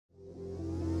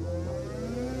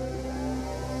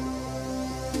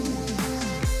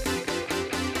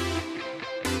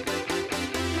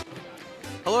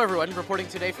Hello everyone, reporting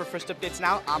today for First Updates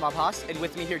Now, I'm Abhas, and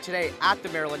with me here today at the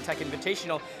Maryland Tech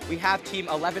Invitational, we have Team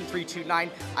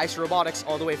 11329 I.C.E. Robotics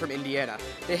all the way from Indiana.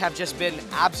 They have just been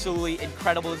absolutely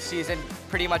incredible this season.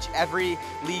 Pretty much every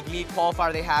league meet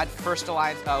qualifier they had, first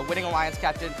alliance, winning alliance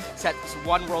captain, set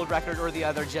one world record or the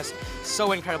other, just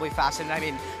so incredibly fast. And I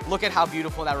mean, look at how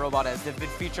beautiful that robot is. They've been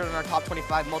featured in our top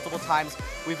 25 multiple times.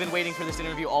 We've been waiting for this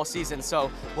interview all season, so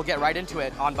we'll get right into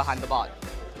it on Behind the Bot.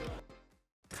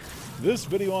 This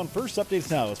video on First Updates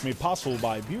Now is made possible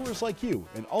by viewers like you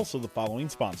and also the following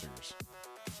sponsors.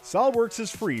 SOLIDWORKS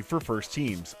is free for first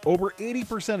teams. Over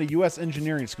 80% of US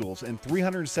engineering schools and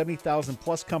 370,000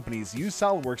 plus companies use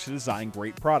SOLIDWORKS to design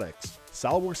great products.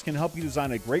 SOLIDWORKS can help you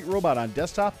design a great robot on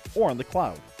desktop or on the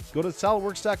cloud. Go to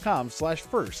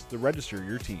solidworks.com/first to register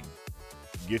your team.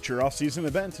 Get your off-season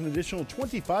events an additional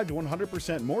 25 to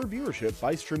 100% more viewership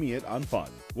by streaming it on Fun.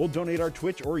 We'll donate our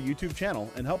Twitch or YouTube channel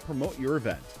and help promote your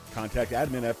event. Contact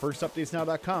admin at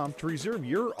firstupdatesnow.com to reserve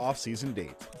your off-season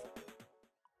date.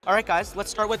 All right, guys,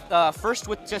 let's start with first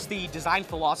with just the design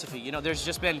philosophy. You know, there's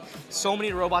just been so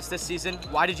many robots this season.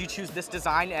 Why did you choose this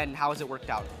design, and how has it worked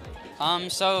out?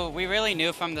 So we really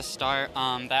knew from the start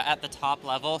that at the top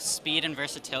level, speed and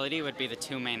versatility would be the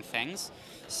two main things.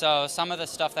 So some of the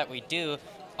stuff that we do,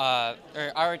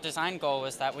 our design goal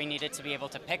was that we needed to be able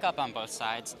to pick up on both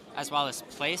sides, as well as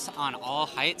place on all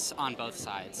heights on both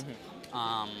sides.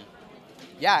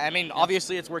 Yeah, I mean,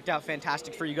 obviously it's worked out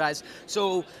fantastic for you guys.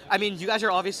 So, I mean, you guys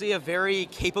are obviously a very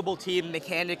capable team,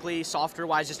 mechanically,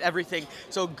 software-wise, just everything.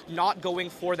 So not going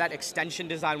for that extension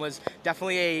design was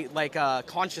definitely a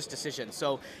conscious decision.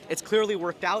 So it's clearly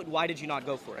worked out. Why did you not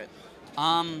go for it?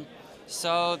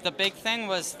 So the big thing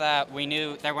was that we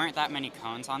knew there weren't that many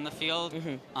cones on the field,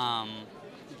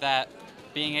 that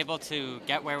being able to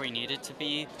get where we needed to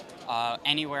be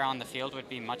anywhere on the field would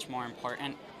be much more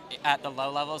important at the low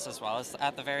levels as well as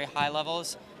at the very high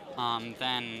levels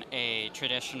than a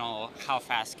traditional how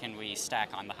fast can we stack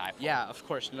on the high pole. Yeah, of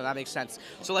course. No, that makes sense.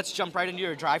 So let's jump right into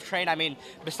your drivetrain. I mean,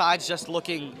 besides just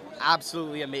looking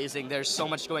absolutely amazing, there's so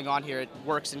much going on here. It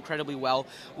works incredibly well.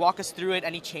 Walk us through it,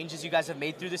 any changes you guys have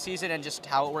made through the season and just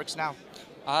how it works now.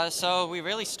 So we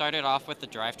really started off with the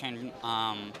drivetrain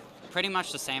pretty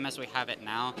much the same as we have it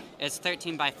now. It's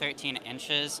 13 by 13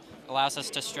 inches, allows us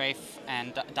to strafe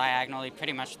and diagonally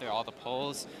pretty much through all the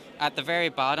poles. At the very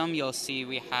bottom, you'll see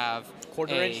we have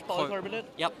quarter-inch polycarbonate?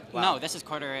 Yep. Wow. No, this is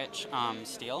quarter-inch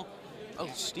steel. Oh,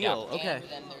 steel. Yeah. Okay. And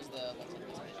then there's the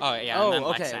oh yeah. Oh, and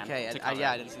then okay. Okay.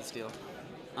 Yeah, I didn't see steel.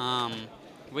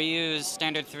 We use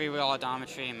standard 3-wheel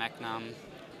odometry, Mechnum.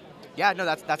 Yeah, no,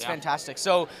 that's fantastic.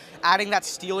 So, adding that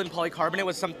steel and polycarbonate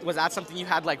was that something you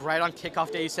had like right on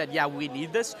kickoff day? You said, yeah, we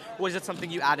need this, or was it something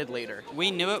you added later?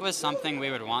 We knew it was something we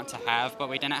would want to have, but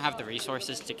we didn't have the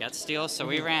resources to get steel, so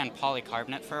we ran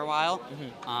polycarbonate for a while.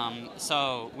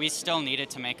 So we still needed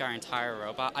to make our entire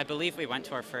robot. I believe we went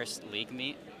to our first league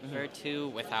meet or two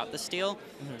without the steel,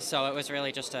 so it was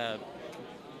really just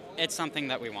it's something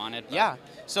that we wanted. Yeah.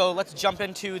 So let's jump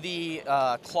into the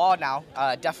claw now.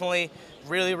 Definitely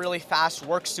really, really fast,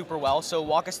 works super well. So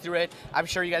walk us through it. I'm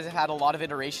sure you guys have had a lot of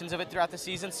iterations of it throughout the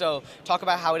season. So talk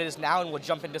about how it is now, and we'll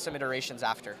jump into some iterations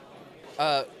after.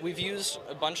 we've used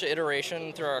a bunch of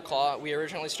iteration through our claw. We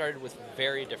originally started with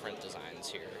very different designs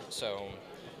here. So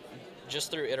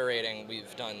just through iterating,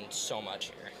 we've done so much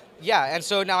here. Yeah, and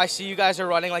so now I see you guys are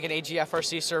running like an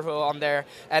AGFRC servo on there,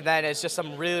 and then it's just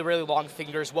some really, really long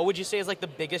fingers. What would you say is like the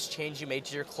biggest change you made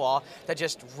to your claw that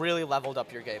just really leveled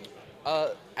up your game?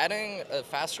 Adding a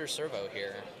faster servo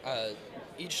here.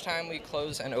 Each time we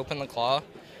close and open the claw,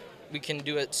 we can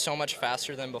do it so much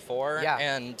faster than before,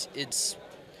 and it's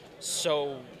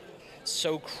so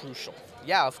crucial.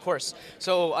 Yeah, of course.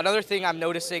 So another thing I'm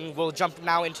noticing, we'll jump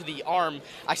now into the arm.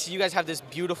 I see you guys have this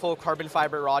beautiful carbon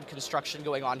fiber rod construction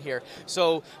going on here.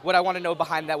 So what I want to know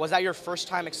behind that, was that your first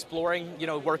time exploring, you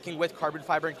know, working with carbon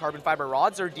fiber and carbon fiber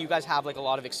rods, or do you guys have like a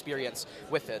lot of experience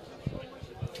with it?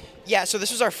 Yeah, so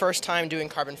this was our first time doing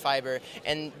carbon fiber,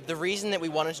 and the reason that we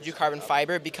wanted to do carbon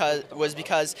fiber was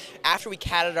because after we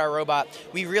catted our robot,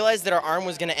 we realized that our arm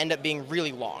was going to end up being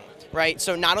really long. Right,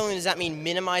 so not only does that mean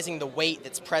minimizing the weight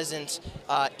that's present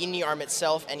in the arm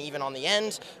itself and even on the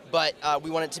end, but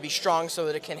we want it to be strong so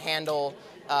that it can handle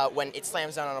when it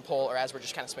slams down on a pole or as we're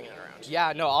just kind of swinging it around.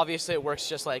 Yeah, no, obviously it works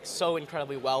just like so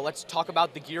incredibly well. Let's talk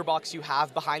about the gearbox you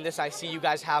have behind this. I see you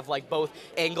guys have like both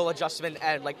angle adjustment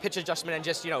and like pitch adjustment and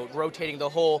just, you know, rotating the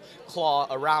whole claw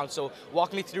around. So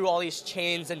walk me through all these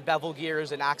chains and bevel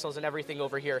gears and axles and everything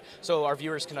over here so our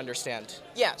viewers can understand.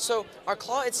 Yeah, so our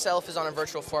claw itself is on a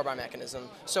virtual 4-bar mechanism.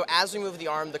 So as we move the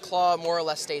arm, the claw more or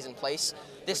less stays in place.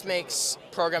 This makes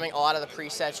programming a lot of the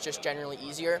presets just generally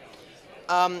easier.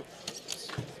 Yeah.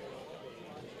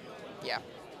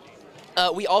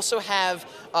 We also have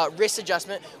wrist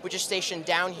adjustment, which is stationed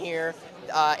down here,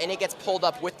 and it gets pulled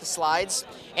up with the slides,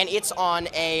 and it's on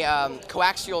a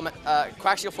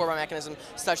coaxial floor mechanism,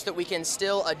 such that we can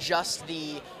still adjust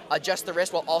the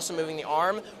wrist while also moving the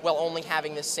arm, while only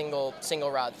having this single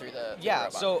rod through the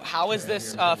robot. So how has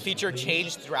this feature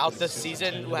changed throughout the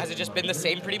season? Has it just been the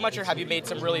same pretty much, or have you made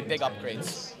some really big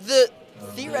upgrades? The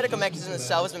theoretical mechanism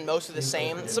itself has been mostly the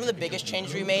same. Some of the biggest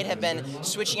changes we made have been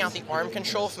switching out the arm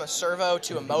control from a servo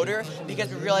to a motor, because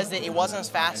we realized that it wasn't as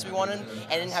fast as we wanted and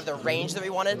didn't have the range that we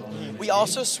wanted. We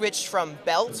also switched from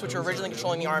belts, which were originally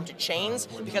controlling the arm, to chains,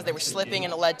 because they were slipping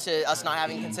and it led to us not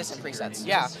having consistent presets.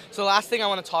 Yeah, so last thing I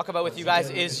want to talk about with you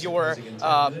guys is your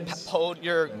pole,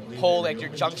 like your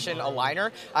junction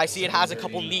aligner. I see it has a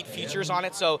couple neat features on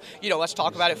it, so let's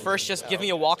talk about it first. Just give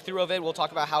me a walkthrough of it. We'll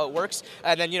talk about how it works,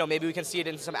 and then maybe we can see it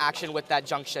in some action with that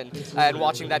junction and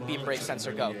watching that beam brake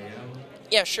sensor go.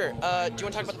 Yeah, sure. Do you want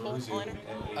to talk about the pole aligner?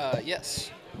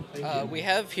 Yes. We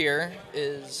have here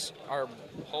is our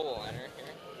pole aligner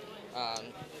here,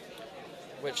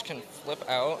 which can flip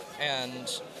out,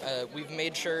 and we've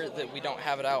made sure that we don't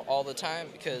have it out all the time,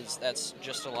 because that's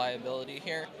just a liability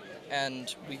here.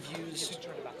 And we've used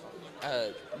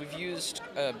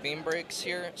beam brakes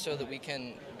here so that we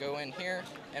can go in here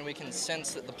and we can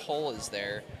sense that the pole is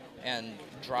there and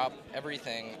drop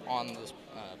everything on this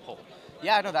pole.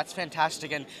 Yeah, no, that's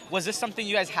fantastic. And was this something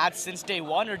you guys had since day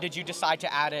one, or did you decide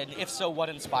to add it? If so, what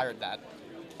inspired that?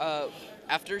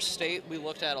 After state, we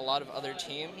looked at a lot of other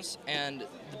teams, and the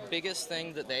biggest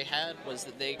thing that they had was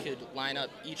that they could line up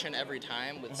each and every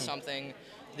time with something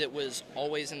that was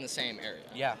always in the same area.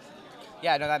 Yeah.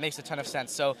 Yeah, no, that makes a ton of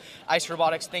sense. So, I.C.E.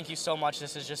 Robotics, thank you so much.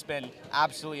 This has just been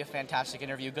absolutely a fantastic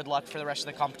interview. Good luck for the rest of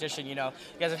the competition. You guys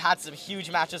have had some huge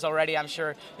matches already. I'm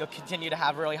sure you'll continue to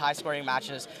have really high-scoring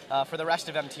matches for the rest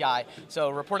of MTI.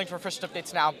 So, reporting for First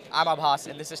Updates Now, I'm Abhas,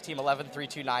 and this is Team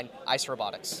 11329, I.C.E.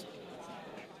 Robotics.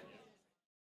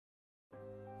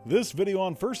 This video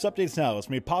on First Updates Now is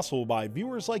made possible by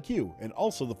viewers like you and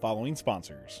also the following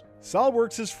sponsors.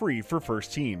 SOLIDWORKS is free for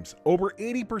first teams. Over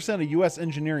 80% of U.S.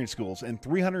 engineering schools and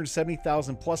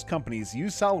 370,000 plus companies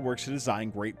use SOLIDWORKS to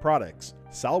design great products.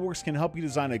 SOLIDWORKS can help you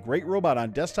design a great robot on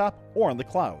desktop or on the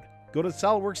cloud. Go to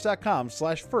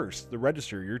solidworks.com/first to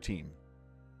register your team.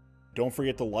 Don't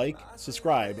forget to like,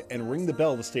 subscribe, and ring the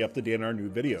bell to stay up to date on our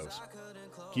new videos.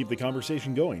 Keep the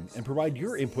conversation going and provide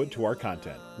your input to our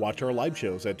content. Watch our live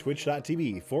shows at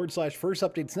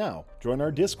twitch.tv/firstupdatesnow. Join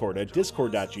our Discord at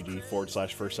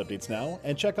discord.gg/firstupdatesnow,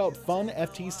 and check out Fun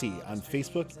FTC on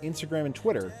Facebook, Instagram, and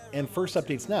Twitter, and First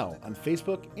Updates Now on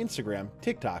Facebook, Instagram,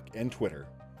 TikTok, and Twitter.